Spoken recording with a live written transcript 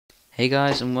Hey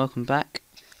guys, and welcome back.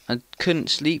 I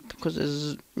couldn't sleep because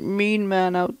there's a mean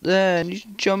man out there and he's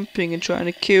jumping and trying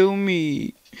to kill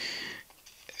me.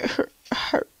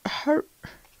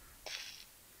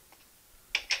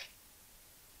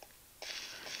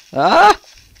 Ah!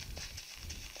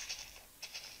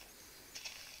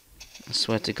 I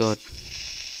swear to God.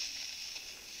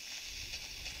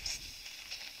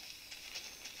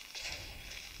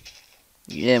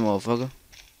 Yeah, motherfucker.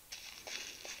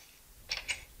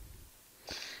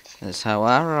 That's how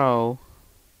I roll.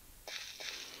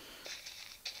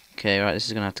 Okay, right, this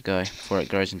is gonna have to go before it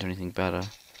grows into anything better.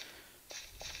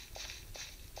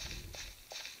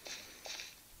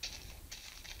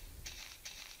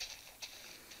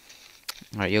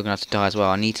 Alright, you're gonna have to die as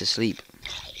well. I need to sleep.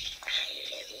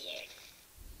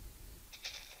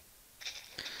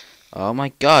 Oh my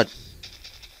God.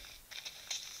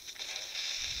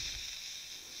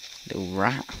 Little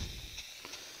rat.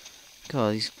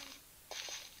 God, these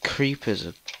creepers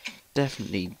are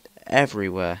definitely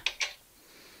everywhere.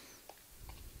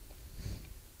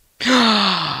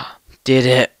 Did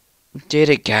it. Did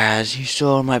it, guys. You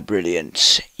saw my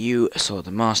brilliance. You saw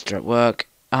the master at work.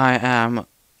 I am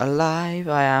alive.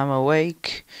 I am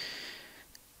awake.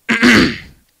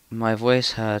 My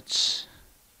voice hurts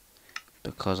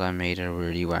because I made a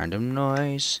really random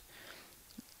noise.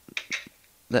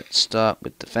 Let's start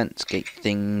with the fence gate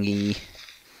thingy.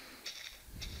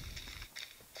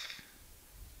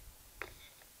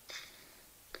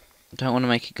 I don't want to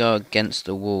make it go against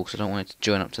the wall because I don't want it to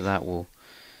join up to that wall.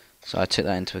 So I took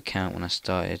that into account when I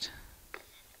started.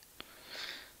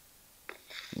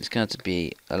 It's going to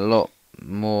be a lot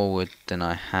more wood than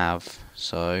I have,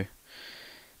 so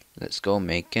let's go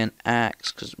make an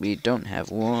axe because we don't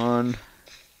have one.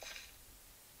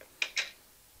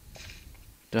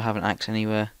 Do I have an axe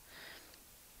anywhere?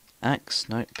 Axe?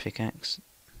 No, pickaxe.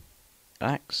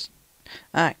 Axe?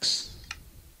 Axe!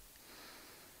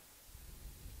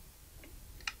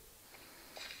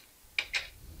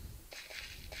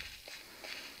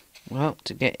 Well,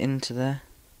 to get into there,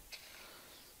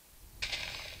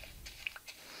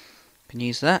 can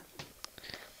use that.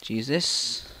 Use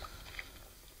this.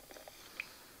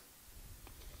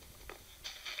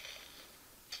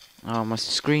 Oh, my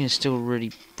screen is still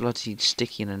really bloody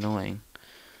sticky and annoying.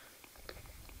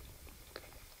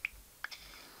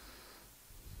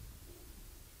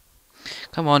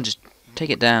 Come on, just take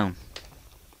it down.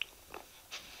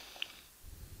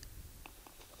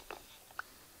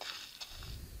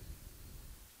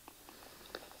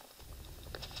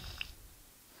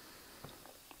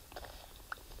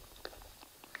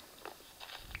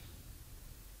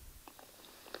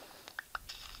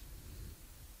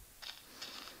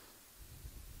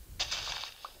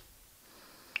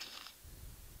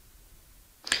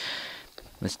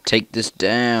 Let's take this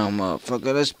down,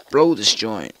 motherfucker. Let's blow this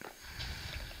joint.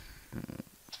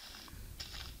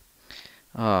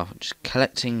 Oh, just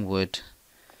collecting wood.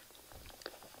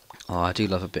 Oh, I do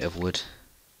love a bit of wood.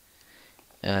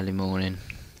 Early morning.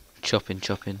 Chopping.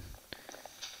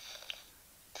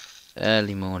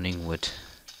 Early morning wood.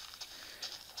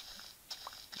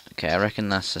 Okay, I reckon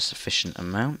that's a sufficient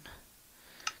amount.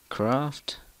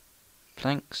 Craft.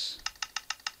 Planks.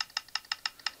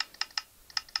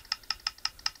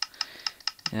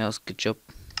 Yeah, that was a good job.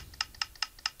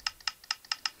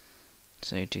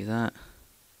 So do that.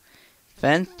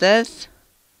 Fences.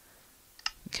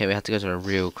 Okay, we have to go to a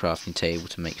real crafting table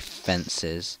to make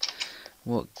fences.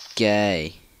 What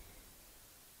gay.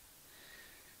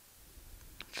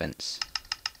 Fence.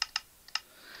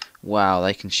 Wow,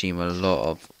 they consume a lot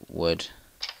of wood.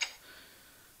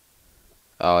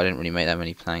 Oh, I didn't really make that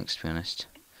many planks, to be honest.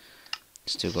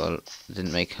 Still got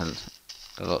didn't make a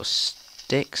lot of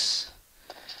sticks.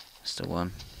 That's the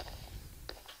one.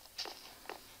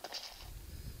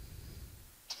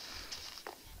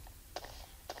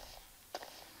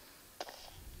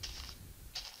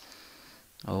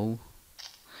 Oh.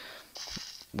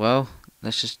 Well,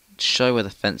 let's just show where the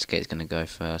fence gate is going to go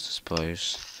first, I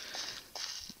suppose.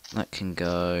 That can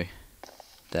go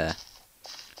there.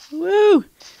 Woo!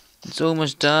 It's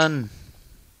almost done.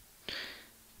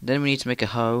 Then we need to make a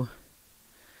hoe.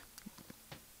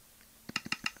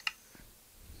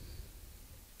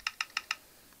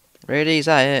 Really? Is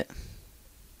that it?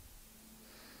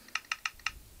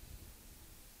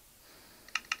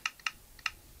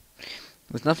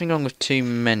 There's nothing wrong with too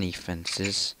many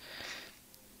fences,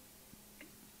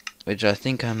 which I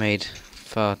think I made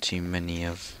far too many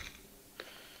of.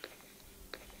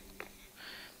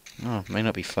 Oh, may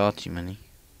not be far too many.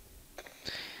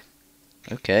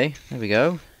 Okay, there we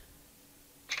go.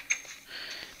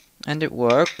 And it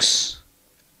works.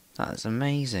 That is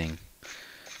amazing.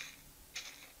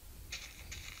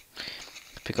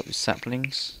 pick up these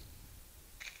saplings.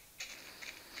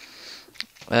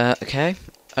 Okay.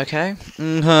 Okay.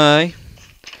 Hi.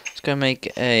 Let's go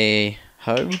make a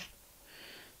hoe.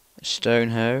 A stone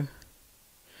hoe.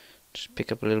 Just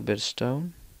pick up a little bit of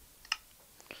stone.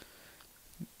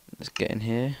 Let's get in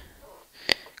here.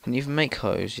 Can you even make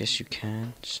hoes? Yes, you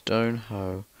can. Stone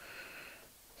hoe.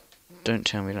 Don't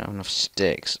tell me you don't have enough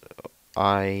sticks.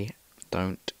 I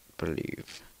don't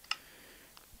believe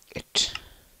it.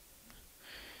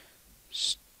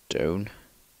 Stone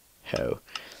hoe.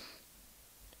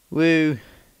 Woo!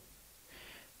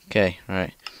 Okay,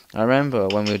 right. I remember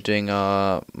when we were doing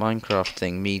our Minecraft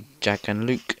thing, me, Jack and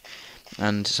Luke,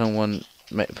 and someone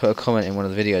put a comment in one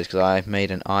of the videos because I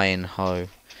made an iron hoe,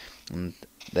 and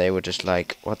they were just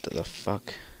like, what the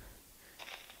fuck?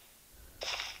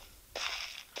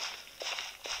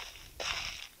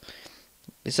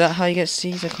 Is that how you get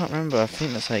seeds? I can't remember. I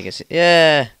think that's how you get seeds.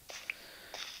 Yeah!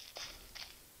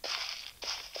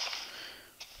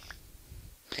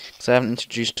 Because I haven't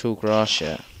introduced tall grass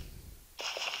yet.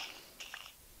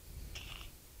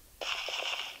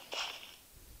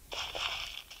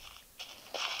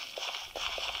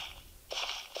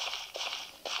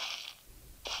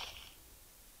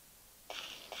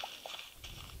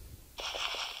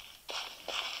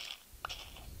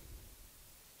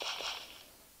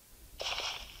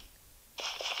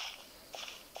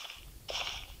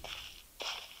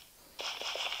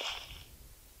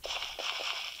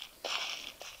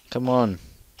 Come on.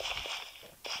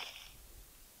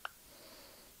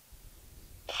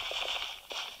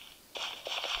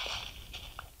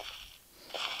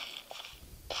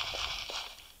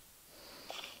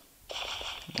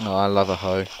 Oh, I love a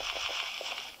hoe.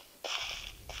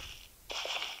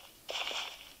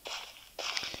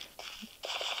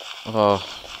 Oh.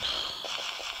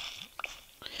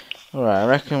 Alright, I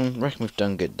reckon we've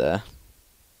done good there.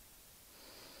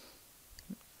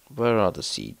 Where are the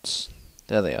seeds?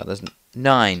 There they are. There's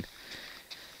 9.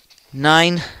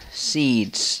 9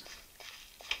 seeds.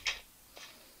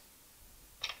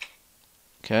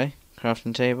 Okay,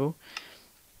 crafting table.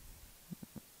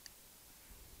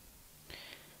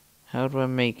 How do I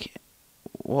make...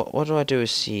 What do I do with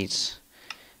seeds?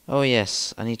 Oh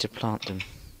yes, I need to plant them.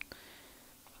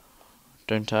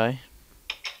 Don't I?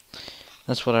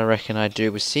 That's what I reckon I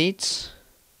do with seeds.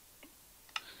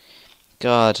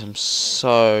 God, I'm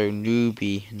so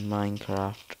newbie in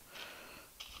Minecraft.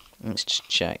 Let's just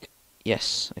check.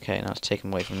 Yes, okay, now it's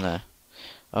taken away from there.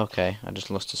 Okay, I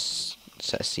just lost a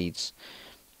set of seeds.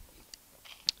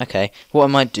 Okay, what I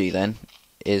might do then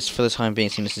is, for the time being,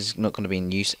 since this is not going to be in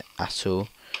use at all,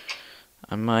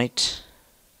 I might...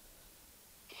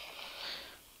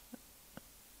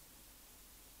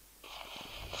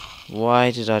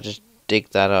 Why did I just dig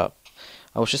that up?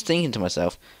 I was just thinking to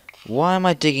myself, why am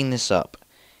I digging this up?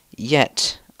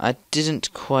 Yet, I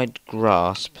didn't quite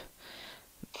grasp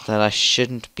that I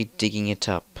shouldn't be digging it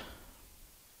up.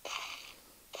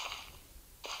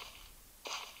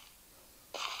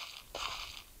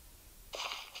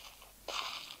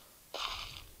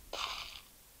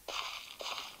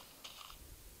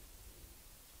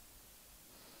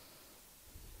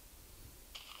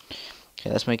 Okay,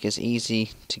 let's make it as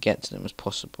easy to get to them as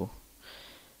possible.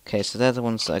 Okay, so they're the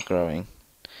ones that are growing.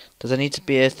 Does there need to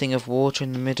be a thing of water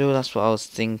in the middle? That's what I was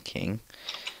thinking.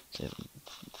 So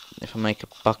if I make a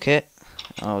bucket,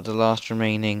 the last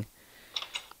remaining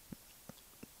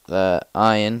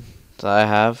iron that I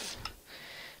have,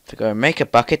 if I go and make a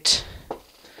bucket,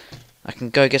 I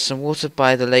can go get some water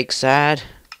by the lakeside,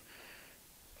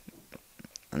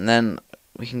 and then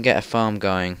we can get a farm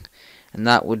going, and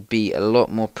that would be a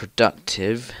lot more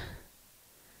productive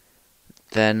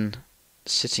than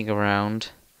sitting around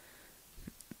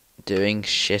doing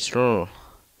shittle.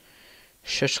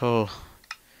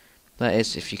 That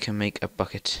is, if you can make a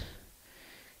bucket.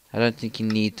 I don't think you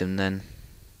need them then.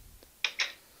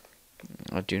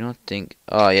 I do not think...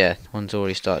 Oh yeah, one's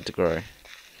already started to grow.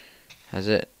 Has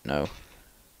it? No.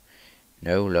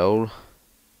 No, lol.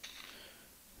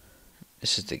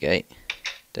 This is the gate.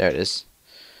 There it is.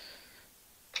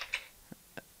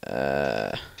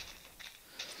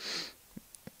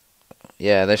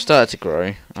 Yeah, they've started to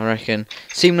grow, I reckon.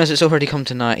 Seeing as it's already come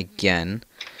to night again,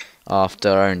 after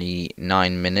only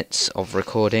 9 minutes of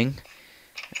recording.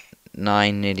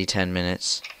 9, nearly 10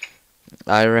 minutes.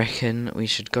 I reckon we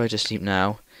should go to sleep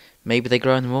now. Maybe they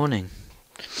grow in the morning.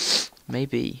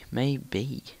 Maybe.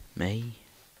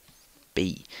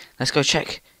 Let's go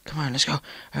check. Come on, let's go.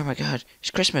 Oh my god, it's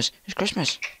Christmas. It's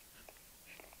Christmas.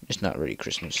 It's not really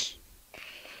Christmas.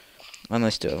 And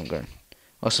they still haven't grown.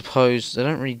 I suppose they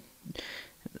don't really...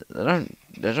 They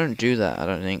don't do that, I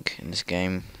don't think, in this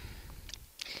game.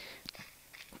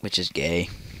 which is gay.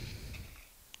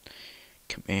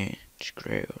 Come here, just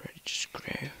grow, already, just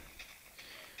grow.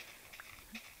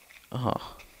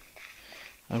 Oh,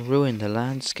 I ruined the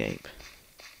landscape.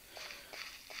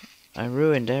 I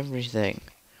ruined everything.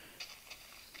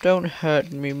 Don't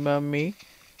hurt me, Mummy.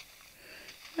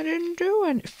 I didn't do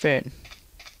anything.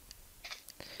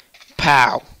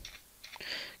 Pow!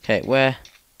 Okay, where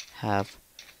have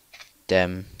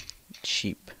them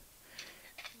sheep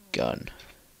gone?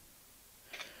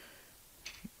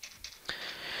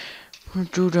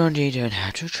 You don't even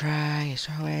have to try, it's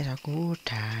always a good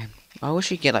time. I wish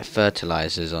you could get like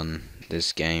fertilizers on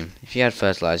this game. If you had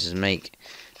fertilizers, make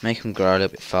them grow a little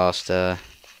bit faster.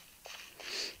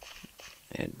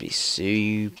 It'd be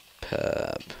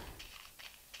superb.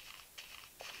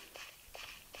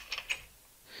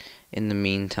 In the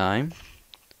meantime,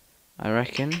 I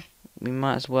reckon we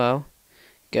might as well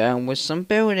get on with some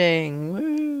building.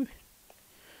 Woo!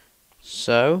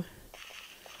 So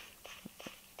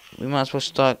we might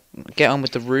as well get on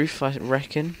with the roof. I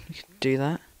reckon we could do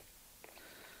that.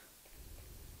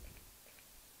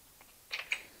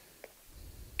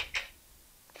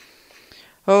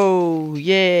 Oh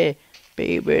yeah,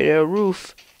 baby, the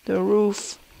roof.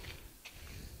 Let's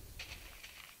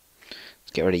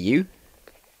get rid of you.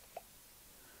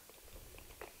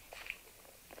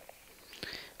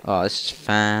 Oh, this is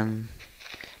fine.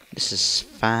 This is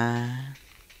fine.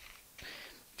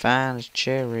 Fine as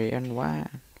cherry and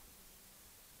wine.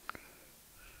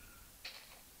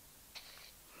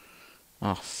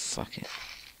 Oh, fuck it.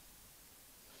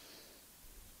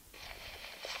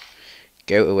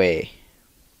 Go away.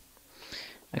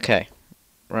 Okay,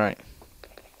 right.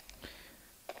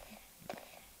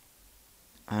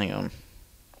 Hang on.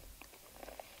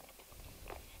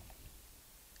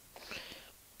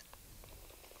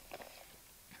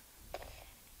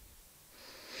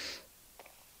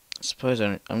 I suppose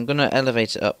I'm gonna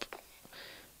elevate it up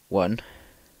one.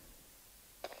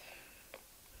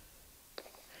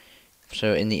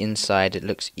 So in the inside it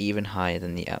looks even higher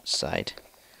than the outside.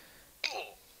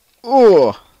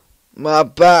 Oh, my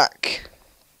back.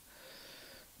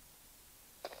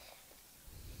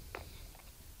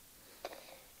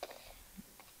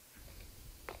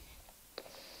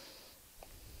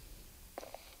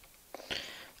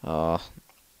 Oh,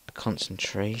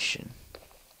 concentration.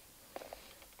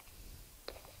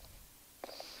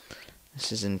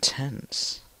 This is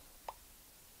intense.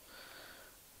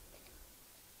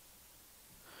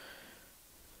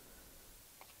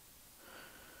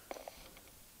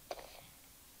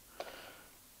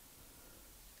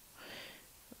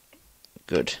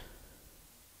 Good.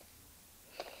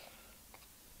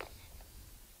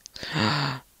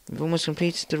 We've almost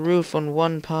completed the roof on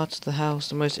one part of the house,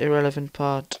 the most irrelevant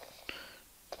part.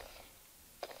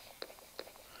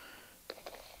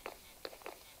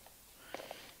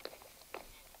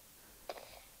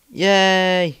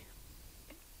 Yay!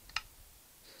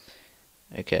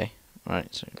 Okay,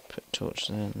 right, so put a torch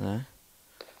there and there.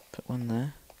 Put one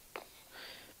there.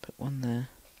 Put one there.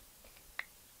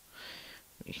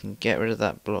 You can get rid of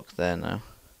that block there now.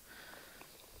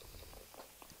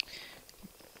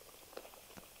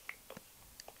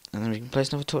 And then we can place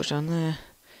another torch down there.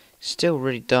 Still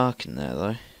really dark in there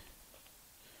though.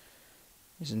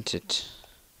 Isn't it?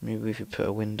 Maybe if we put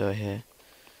a window here.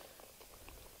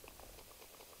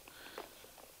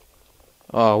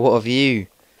 Oh, what a view!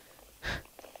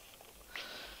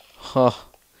 Oh,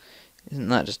 isn't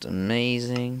that just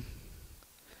amazing?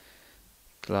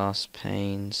 Glass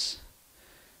panes.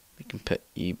 We can put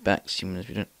you back soon as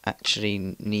we don't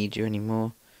actually need you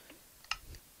anymore.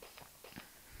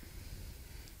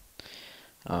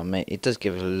 Oh mate, it does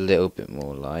give it a little bit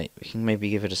more light. We can maybe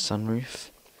give it a sunroof.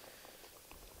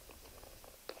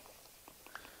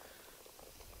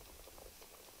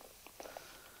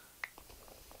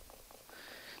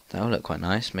 That'll look quite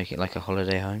nice, make it like a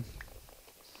holiday home.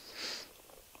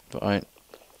 But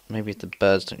maybe if the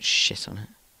birds don't shit on it.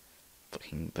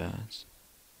 Fucking birds.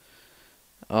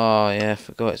 Oh yeah, I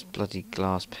forgot it's bloody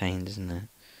glass panes, isn't it?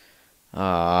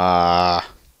 Ah,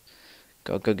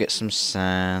 gotta go get some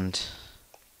sand.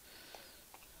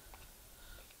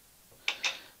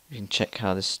 We can check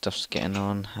how this stuff's getting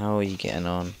on. How are you getting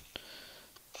on?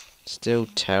 Still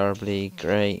terribly.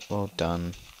 Great, well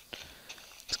done.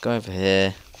 Let's go over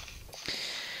here.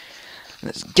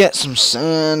 Let's get some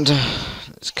sand.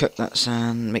 Let's cook that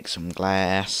sand, make some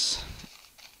glass,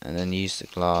 and then use the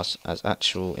glass as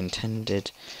actual intended,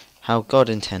 how God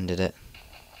intended it.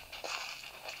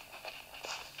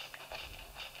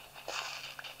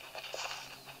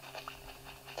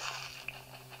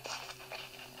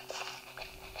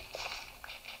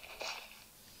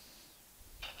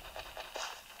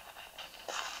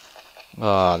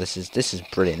 Oh, this is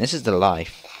brilliant. This is the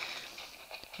life.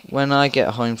 When I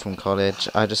get home from college,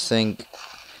 I just think,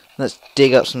 let's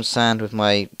dig up some sand with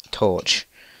my torch.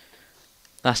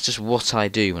 That's just what I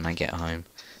do when I get home.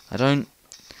 I don't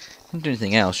do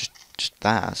anything else. Just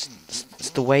that. It's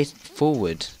the way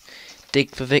forward. Dig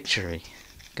for victory,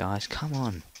 guys. Come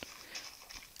on.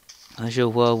 Has your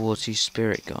World War II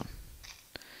spirit gone?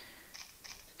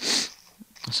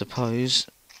 I suppose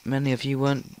many of you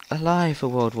weren't alive for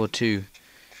World War II.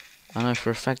 I know for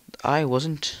a fact I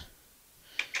wasn't.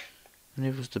 And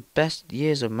it was the best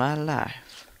years of my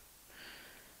life.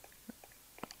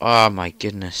 Oh my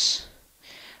goodness.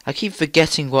 I keep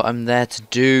forgetting what I'm there to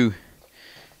do.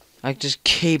 I just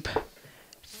keep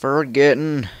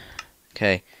forgetting.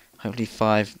 Okay, hopefully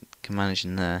 5 can manage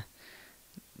in there.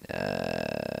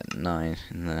 9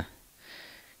 in there.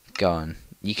 Go on,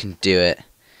 you can do it.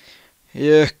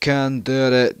 You can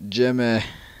do it, Jimmy.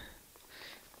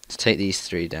 Let's take these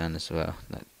 3 down as well.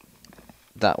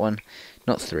 That one,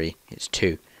 not 3, it's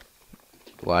 2.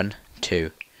 1,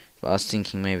 2. But I was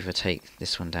thinking maybe if I take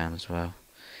this one down as well.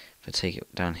 If I take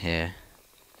it down here.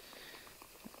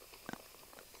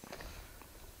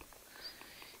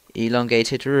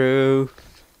 Elongated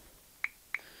roof.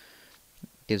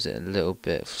 Gives it a little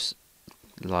bit of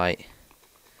light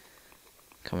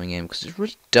coming in, because it's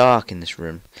really dark in this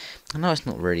room. I know it's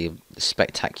not really a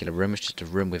spectacular room, it's just a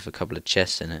room with a couple of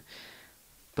chests in it.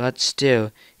 But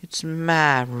still, it's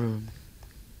my room.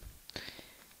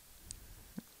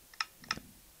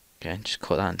 Okay, just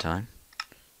caught that in time.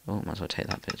 Oh, might as well take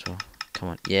that bit as well. Come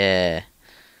on, yeah.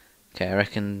 Okay, I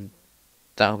reckon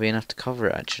that'll be enough to cover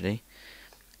it, actually.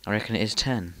 I reckon it is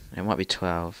 10. It might be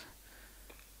 12.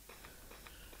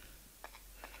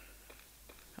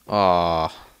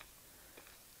 Oh,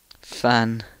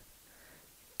 fantastic.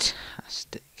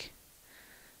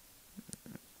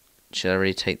 Should I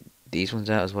really take these ones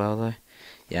out as well, though?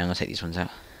 Yeah, I'm going to take these ones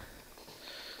out.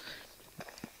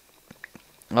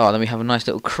 Oh, then we have a nice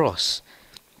little cross.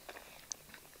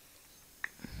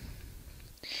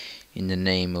 In the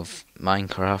name of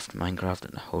Minecraft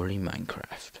and holy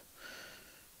Minecraft.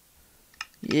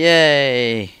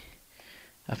 Yay!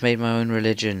 I've made my own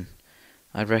religion.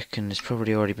 I reckon it's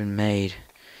probably already been made.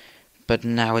 But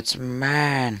now it's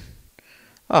man.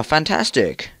 Oh,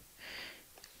 fantastic.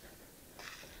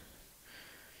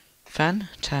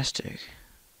 Fantastic.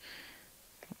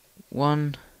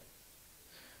 One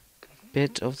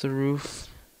bit of the roof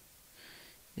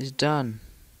is done.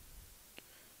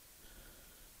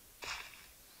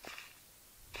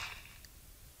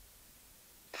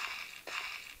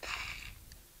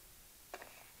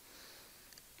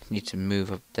 Need to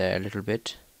move up there a little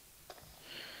bit.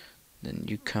 Then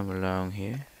you come along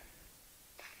here.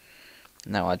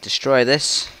 Now I destroy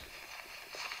this.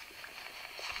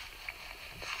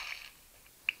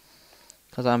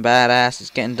 Because I'm badass. It's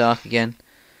getting dark again.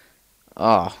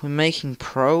 Oh, we're making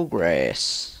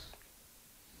progress.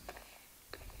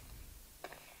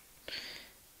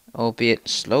 Albeit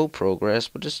slow progress,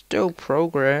 but it's still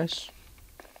progress.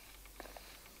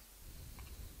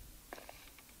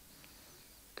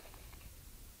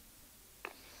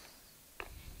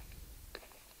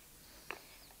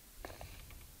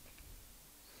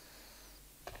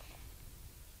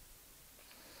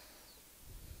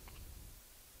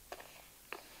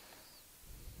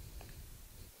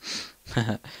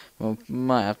 Well,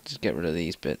 might have to get rid of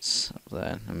these bits up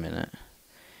there in a minute.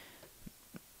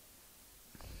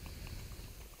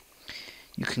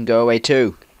 You can go away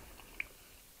too.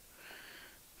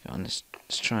 Go on, let's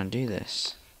try and do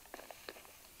this.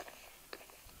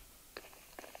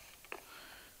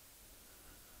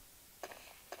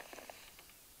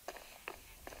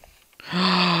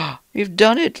 We've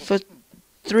done it! For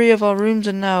 3 of our rooms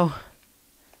are now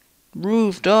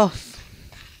roofed off.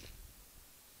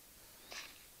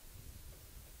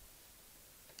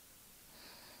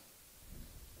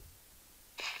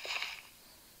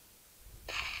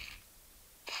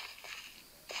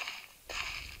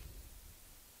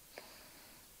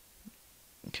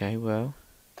 Okay, well.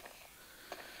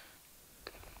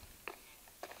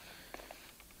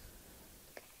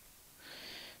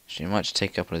 Actually, I might just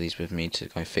take a couple of these with me to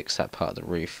go fix that part of the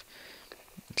roof,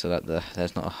 so that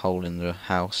there's not a hole in the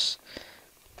house.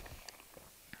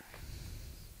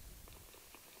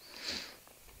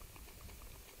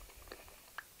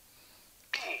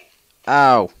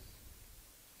 Ow!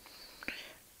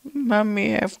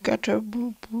 Mummy, I've got a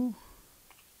boo-boo.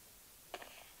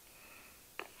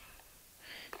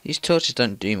 These torches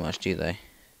don't do much, do they?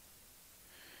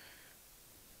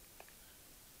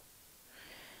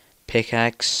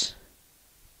 Pickaxe.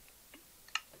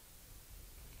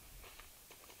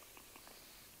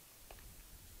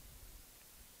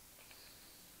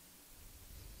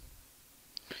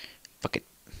 Fuck it.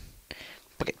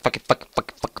 Fuck it, fuck it, fuck it,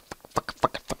 fuck it, fuck it, fuck it,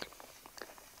 fuck it, fuck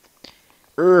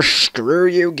it. Screw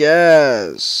you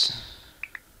guys.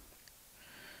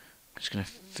 I'm just gonna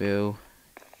fill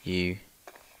you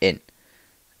in.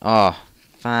 Oh,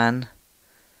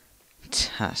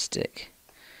 fantastic.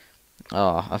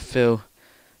 Oh, I feel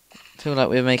like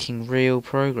we're making real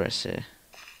progress here.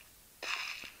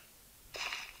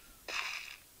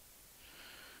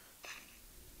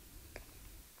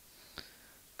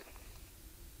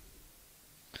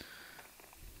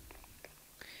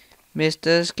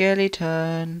 Mr.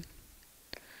 Skeleton.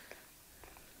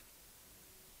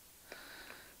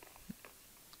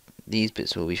 These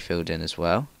bits will be filled in as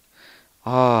well.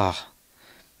 Ah,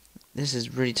 this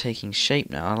is really taking shape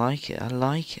now. I like it. I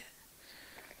like it.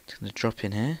 Just gonna drop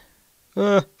in here.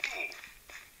 I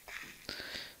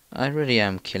really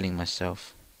am killing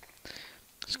myself.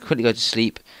 Let's quickly go to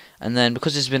sleep, and then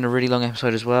because this has been a really long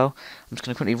episode as well, I'm just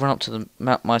gonna quickly run up to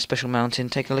my special mountain,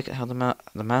 take a look at how the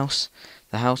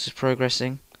house is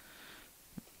progressing.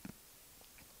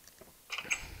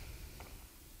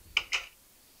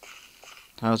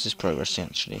 How's this progressing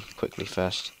actually? Quickly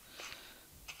first.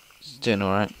 It's doing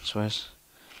alright, I suppose.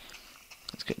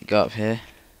 Let's quickly go up here.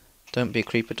 Don't be a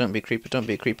creeper, don't be a creeper, don't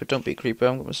be a creeper, don't be a creeper,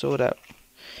 I'm got my sword out.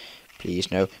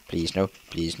 Please no, please no,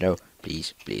 please no,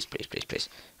 please, please, please, please, please.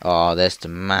 Oh, there's the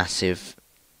massive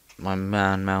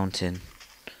mountain.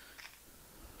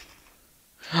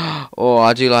 Oh,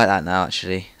 I do like that now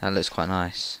actually. That looks quite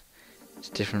nice. It's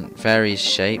different, various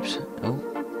shapes. Oh,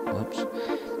 whoops.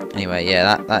 Anyway,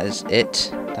 yeah, that is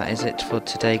it. That is it for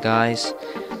today, guys.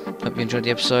 Hope you enjoyed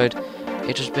the episode.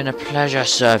 It has been a pleasure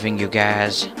serving you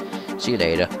guys. See you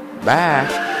later.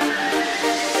 Bye.